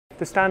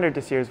The standard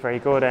this year is very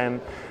good.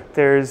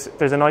 There's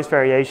a nice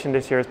variation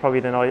this year. It's probably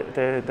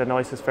the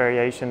nicest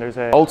variation. There's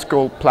a old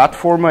school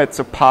platformer. It's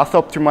a path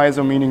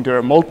optimizer, meaning there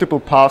are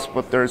multiple paths,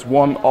 but there's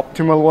one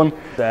optimal one.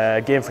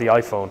 The game for the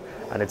iPhone,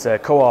 and it's a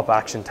co-op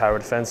action tower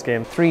defense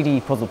game.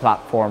 3D puzzle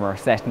platformer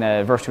set in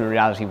a virtual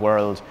reality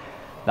world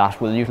that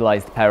will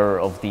utilise the power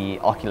of the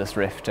Oculus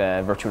Rift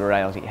virtual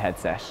reality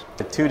headset.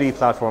 A 2D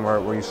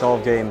platformer where you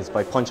solve games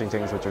by punching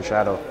things with your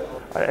shadow.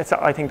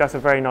 I think that's a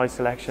very nice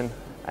selection,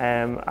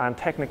 and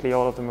technically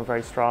all of them are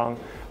very strong,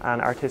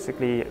 and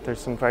artistically there's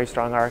some very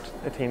strong art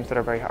teams that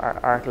are very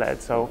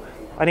art-led. So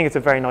I think it's a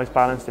very nice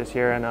balance this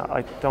year, and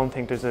I don't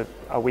think there's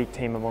a weak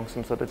team amongst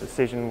them, so the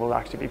decision will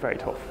actually be very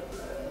tough.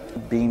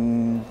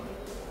 Being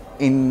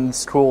in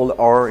school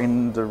or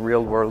in the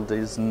real world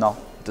is not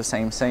the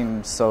same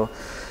thing, so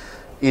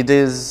it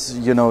is,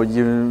 you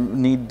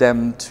need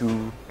them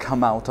to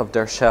come out of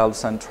their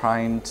shells and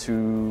trying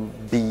to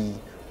be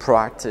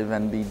proactive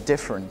and be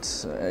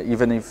different,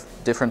 even if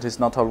different is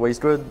not always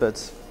good,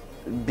 but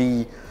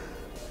be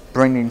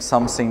bringing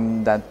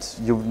something that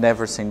you've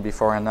never seen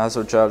before, and as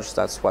a judge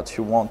that's what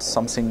you want,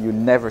 something you've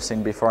never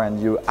seen before, and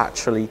you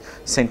actually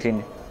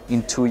thinking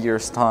in 2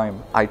 years'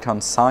 time I can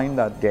sign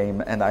that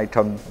game and I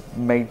can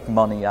make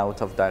money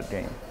out of that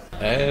game.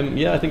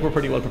 Yeah, I think we're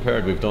pretty well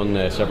prepared. We've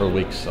done several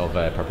weeks of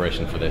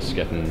preparation for this,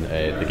 getting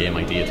the game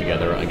idea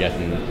together and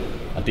getting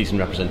a decent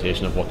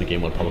representation of what the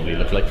game will probably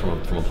look like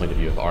from a point of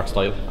view of art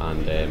style,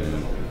 and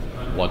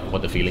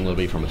what the feeling will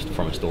be from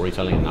a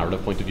storytelling and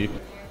narrative point of view.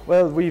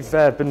 Well, we've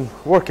been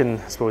working,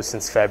 I suppose,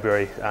 since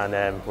February,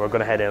 and we're going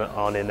to head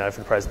in now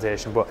for the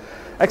presentation. But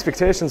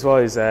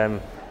expectations-wise,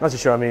 not too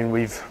sure. I mean,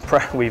 we've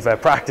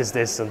practiced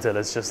this until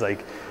it's just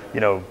like,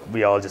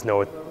 we all just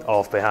know it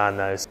off by hand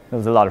now. There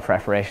was a lot of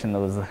preparation.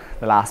 There was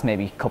the last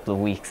maybe couple of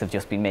weeks have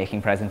just been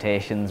making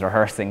presentations,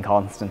 rehearsing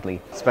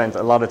constantly. Spent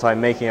a lot of time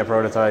making a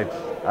prototype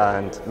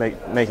and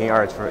making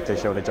art to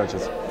show the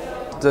judges.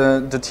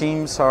 The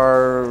teams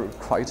are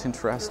quite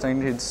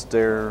interesting.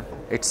 They're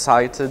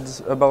excited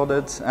about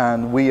it,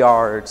 and we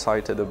are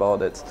excited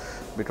about it,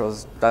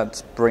 because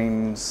that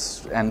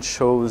brings and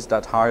shows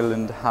that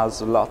Ireland has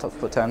a lot of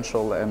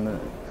potential and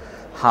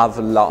have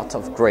a lot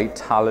of great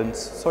talent.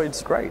 So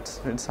it's great.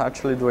 It's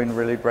actually doing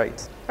really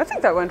great. I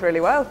think that went really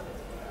well.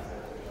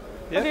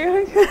 Yeah. What do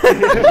you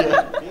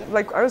think?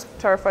 Like, I was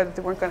terrified that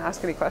they weren't going to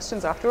ask any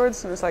questions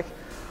afterwards, and it was like,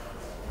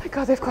 my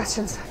God, they have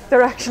questions.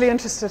 They're actually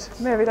interested.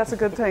 Maybe that's a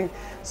good thing.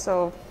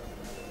 So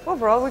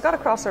overall, we got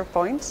across our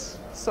points.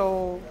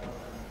 So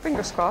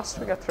fingers crossed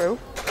we get through.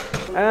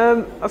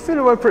 I feel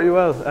it went pretty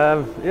well.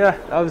 Yeah,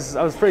 I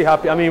was pretty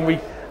happy. I mean,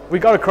 we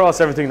got across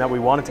everything that we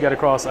wanted to get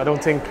across. I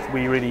don't think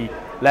we really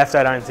left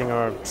out anything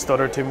or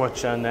stuttered too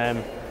much.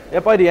 And yeah,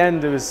 by the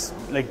end, it was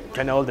like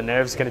kind of all the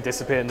nerves kind of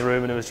dissipated in the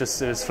room, and it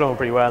was flowing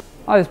pretty well.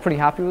 I was pretty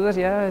happy with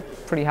it. Yeah,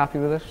 pretty happy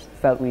with it.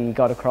 Felt we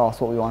got across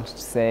what we wanted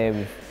to say.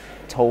 We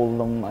told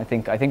them. I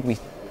think we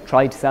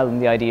tried to sell them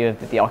the idea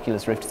that the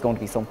Oculus Rift is going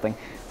to be something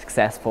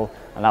successful,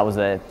 and that was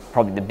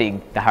probably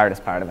the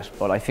hardest part of it.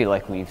 But I feel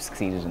like we've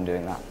succeeded in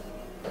doing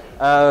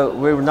that.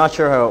 We were not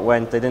sure how it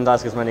went. They didn't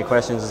ask as many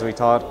questions as we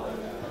thought.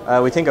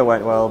 We think it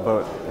went well,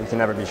 but we can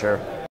never be sure.